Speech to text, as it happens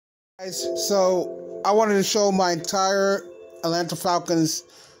Guys, so I wanted to show my entire Atlanta Falcons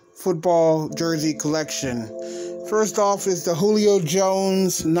football jersey collection. First off is the Julio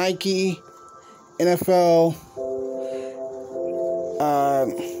Jones Nike NFL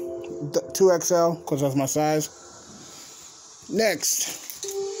 2XL, because that's my size. Next,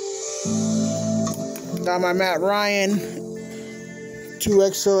 got my Matt Ryan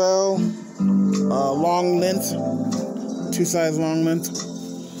 2XL long length, 2 size long length.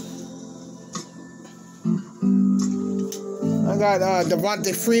 I got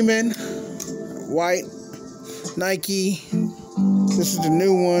Devontae Freeman, white, Nike. This is the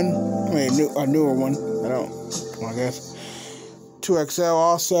new one. I mean, a newer one. I guess. 2XL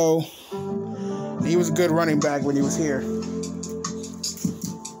also. He was a good running back when he was here.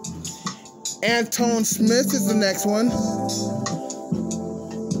 Antoine Smith is the next one.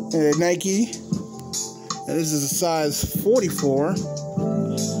 Nike. And this is a size 44.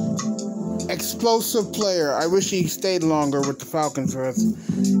 Explosive player. I wish he stayed longer with the Falcons for us.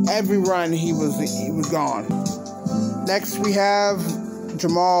 Every run he was gone. Next we have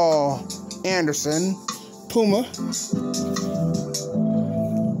Jamal Anderson, Puma.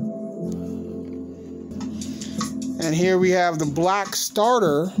 And here we have the black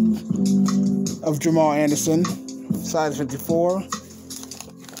starter of Jamal Anderson, size 54.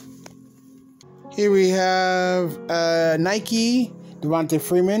 Here we have Nike, Devontae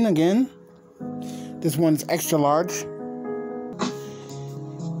Freeman again. This one's extra large.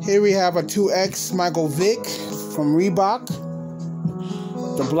 Here we have a 2X Michael Vick from Reebok.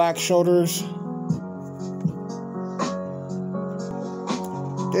 The black shoulders.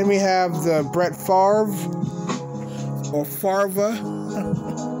 Then we have the Brett Favre, or Farva,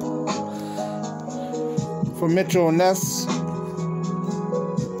 from Mitchell & Ness.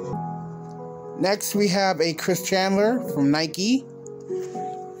 Next we have a Chris Chandler from Nike.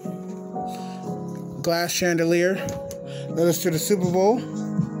 Glass chandelier. Led us to the Super Bowl.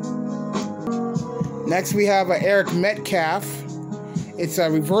 Next we have an Eric Metcalf. It's a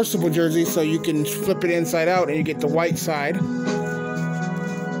reversible jersey, so you can flip it inside out and you get the white side.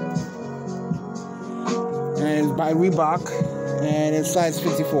 And it's by Reebok, and it's size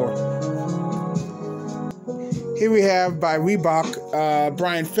 54. Here we have by Reebok,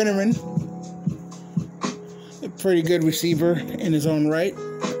 Brian Finneran. A pretty good receiver in his own right.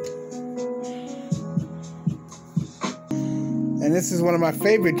 And this is one of my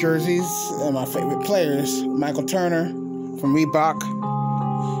favorite jerseys and my favorite players, Michael Turner from Reebok.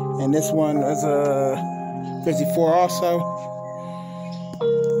 And this one is a 54 also. I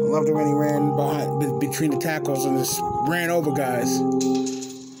loved it when he ran between the tackles and just ran over guys. Look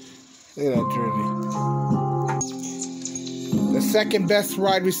at that jersey. The second best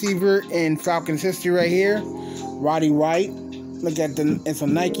wide receiver in Falcons history right here, Roddy White. Look at it's a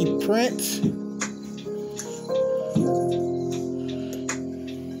Nike print.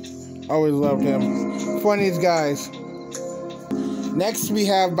 Always loved him. Funniest guys. Next we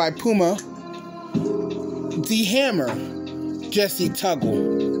have by Puma, the Hammer, Jesse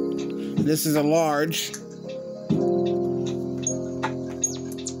Tuggle. This is a large.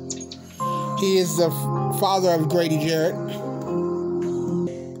 He is the father of Grady Jarrett.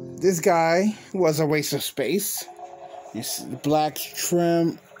 This guy was a waste of space. You see the black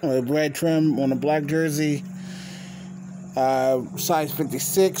trim, or the red trim on the black jersey. Size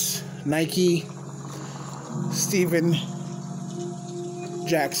 56. Nike, Steven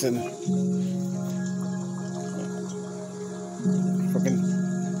Jackson.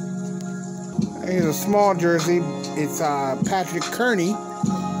 Here's a small jersey. It's Patrick Kearney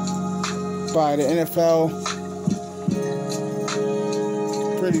by the NFL.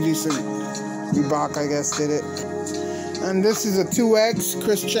 Pretty decent. Reebok, I guess, did it. And this is a 2X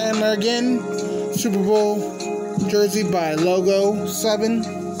Chris Chandler again. Super Bowl jersey by Logo 7.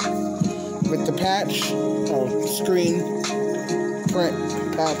 With the patch, or screen, print,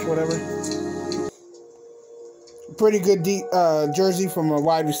 patch, whatever. Pretty good jersey from a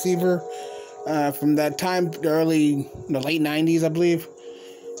wide receiver from that time, the late 90s, I believe.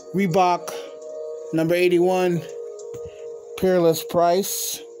 Reebok, number 81, Peerless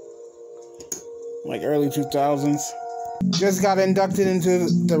Price, like early 2000s. Just got inducted into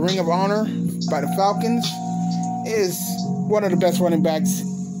the Ring of Honor by the Falcons. Is one of the best running backs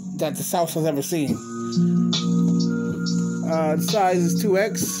that the South has ever seen. The size is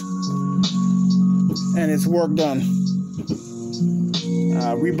 2X, and it's work done.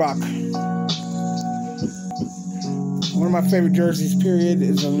 Reebok. One of my favorite jerseys, period,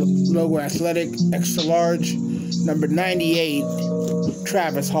 is a Logo Athletic, extra large, number 98,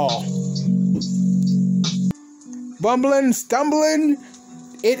 Travis Hall. Bumbling, stumbling,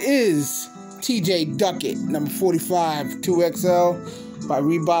 It is TJ Duckett, number 45, 2XL by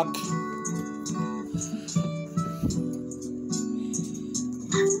Reebok.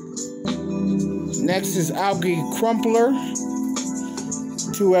 Next is Algae Crumpler,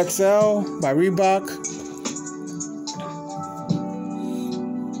 2XL by Reebok.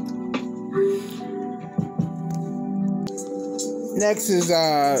 Next is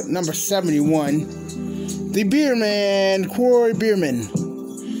number 71, the Beer Man, Corey Bierman.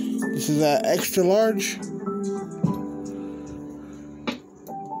 This is extra large.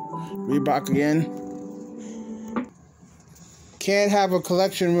 Reebok again. Can't have a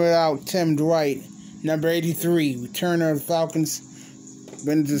collection without Tim Dwight, number 83, returner of the Falcons.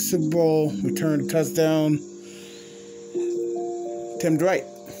 Been to the Super Bowl, returned a touchdown. Tim Dwight.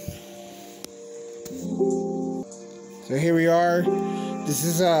 So here we are. This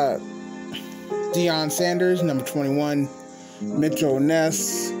is Deion Sanders, number 21. Mitchell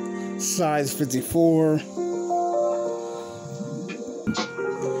Ness, size 54.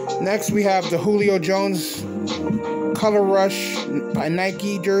 Next we have the Julio Jones Color Rush by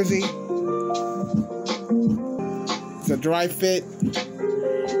Nike jersey. It's a dry fit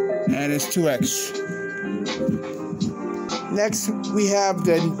and it's 2X. Next we have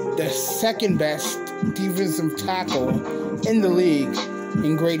the second best defensive tackle in the league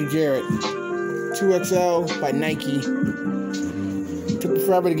in Grady Jarrett, 2XL by Nike. Took me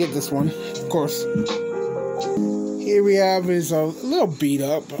forever to get this one, of course. Here we have is a little beat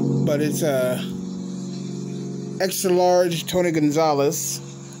up, but it's a extra large Tony Gonzalez,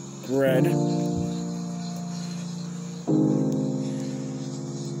 red.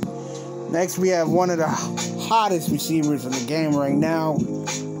 Next we have one of the hottest receivers in the game right now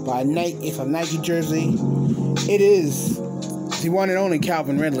by Nike. It's a Nike jersey. It is the one and only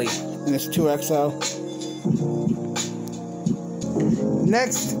Calvin Ridley, and it's 2XL.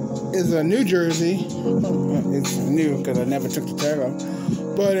 Next is a new jersey. It's new because I never took the tag off,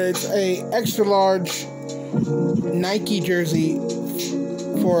 but it's a extra large Nike jersey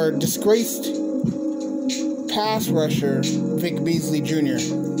for disgraced pass rusher Vic Beasley Jr.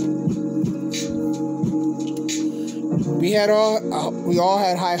 We all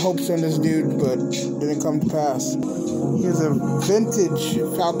had high hopes on this dude, but didn't come to pass. Here's a vintage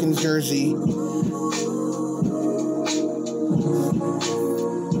Falcons jersey,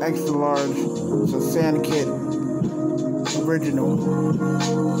 extra large. It's a Sand Kid original.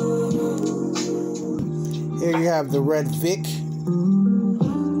 Here you have the red Vic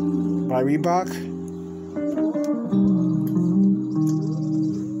by Reebok.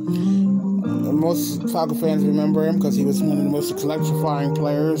 Most Falcon fans remember him because he was one of the most electrifying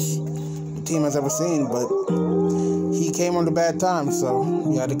players the team has ever seen, but he came on a bad time, so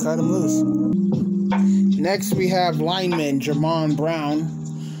you had to cut him loose. Next, we have lineman Jamon Brown.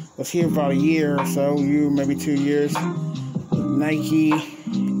 Was here for about a year or so, maybe 2 years. Nike,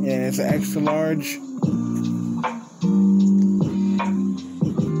 and it's an extra large.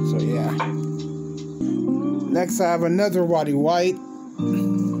 So yeah. Next, I have another Waddy White.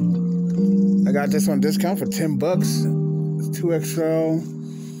 I got this on discount for $10. It's 2XL.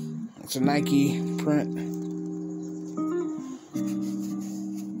 It's a Nike print.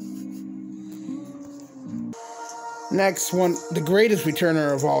 Next one, the greatest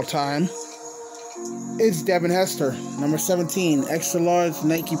returner of all time, is Devin Hester, number 17, extra large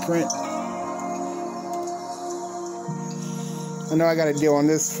Nike print. I know I got a deal on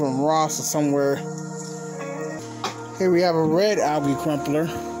this from Ross or somewhere. Here we have a red Algae Crumpler.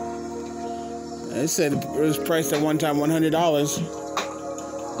 It said it was priced at one time $100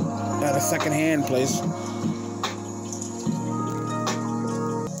 at a second-hand place.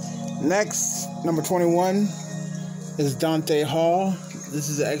 Next, number 21 is Dante Hall. This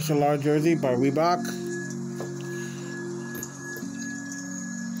is an extra large jersey by Reebok.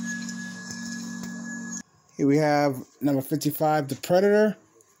 Here we have number 55, the Predator,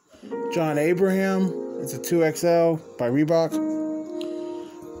 John Abraham. It's a 2XL by Reebok.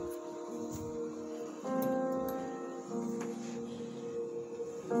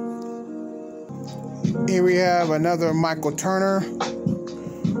 Here we have another Michael Turner.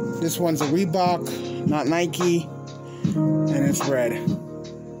 This one's a Reebok, not Nike, and it's red.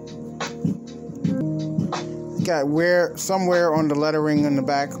 Got somewhere on the lettering in the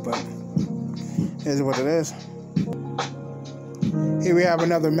back, but here's what it is. Here we have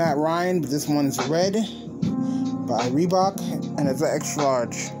another Matt Ryan, but this one's red by Reebok, and it's an extra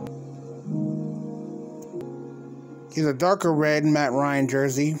large. Here's a darker red Matt Ryan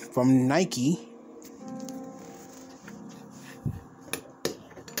jersey from Nike.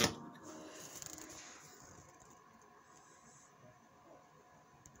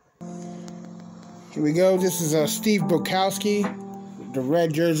 Here we go. This is Steve Bukowski, the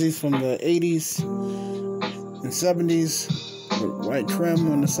red jerseys from the 80s and 70s, with white trim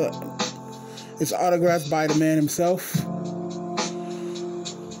on the side. It's autographed by the man himself.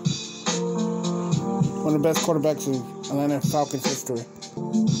 One of the best quarterbacks in Atlanta Falcons history.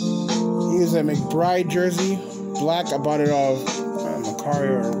 Here's a McBride jersey, black. I bought it off Mercari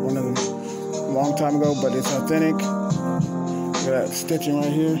or one of them a long time ago, but it's authentic. Look at that stitching right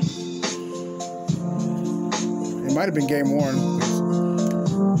here. It might have been game worn,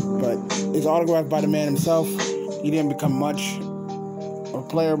 but it's autographed by the man himself. He didn't become much of a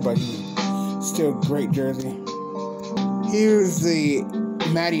player, but he's still a great jersey. Here's the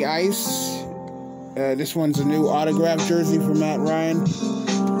Matty Ice. This one's a new autographed jersey for Matt Ryan.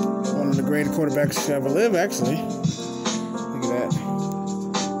 One of the greatest quarterbacks to ever live, actually. Look at that.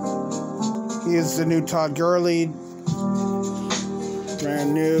 Here's the new Todd Gurley.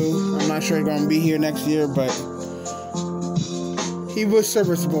 Brand new. I'm not sure he's going to be here next year, but he was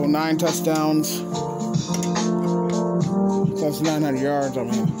serviceable. 9 touchdowns. Plus 900 yards. I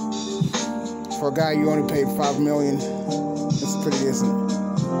mean, for a guy you only paid $5 million, it's pretty decent.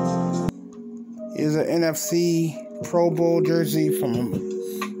 Here's an NFC Pro Bowl jersey from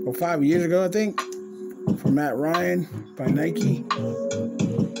 5 years ago, I think, for Matt Ryan by Nike.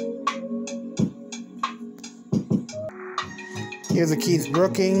 Here's a Keith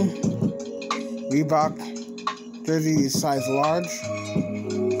Brooking Reebok jersey, size large.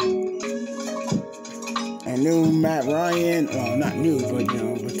 And new Matt Ryan, well, not new, but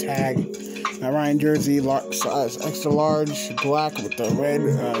the tag. Matt Ryan jersey, size extra large, black with the red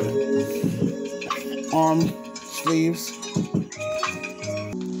arm sleeves.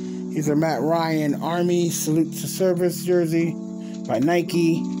 Here's a Matt Ryan Army Salute to Service jersey by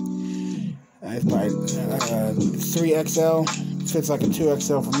Nike. It's by 3XL. Fits like a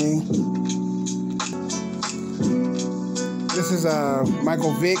 2XL for me. This is a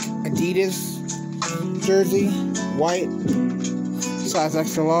Michael Vick Adidas jersey, white, size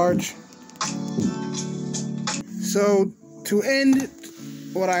extra large. So to end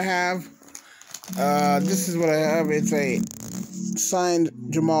what I have, this is what I have. It's a signed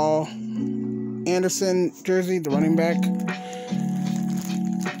Jamal Anderson jersey, the running back.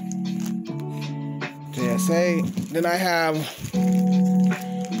 JSA. Then I have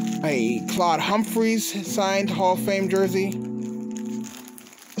a Claude Humphreys signed Hall of Fame jersey.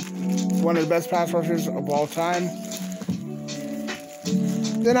 One of the best pass rushers of all time.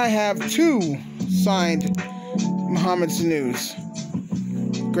 Then I have 2 signed Mohamed Sanu's.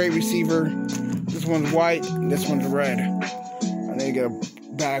 Great receiver. This one's white, this one's red. I need to get a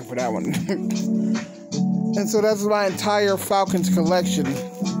bag for that one. And so that's my entire Falcons collection.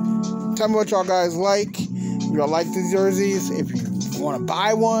 Tell me what y'all guys like. If y'all like these jerseys, if you want to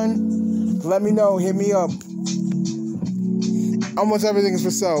buy one, let me know. Hit me up. Almost everything is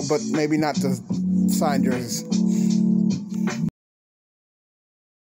for sale, but maybe not the signed jerseys.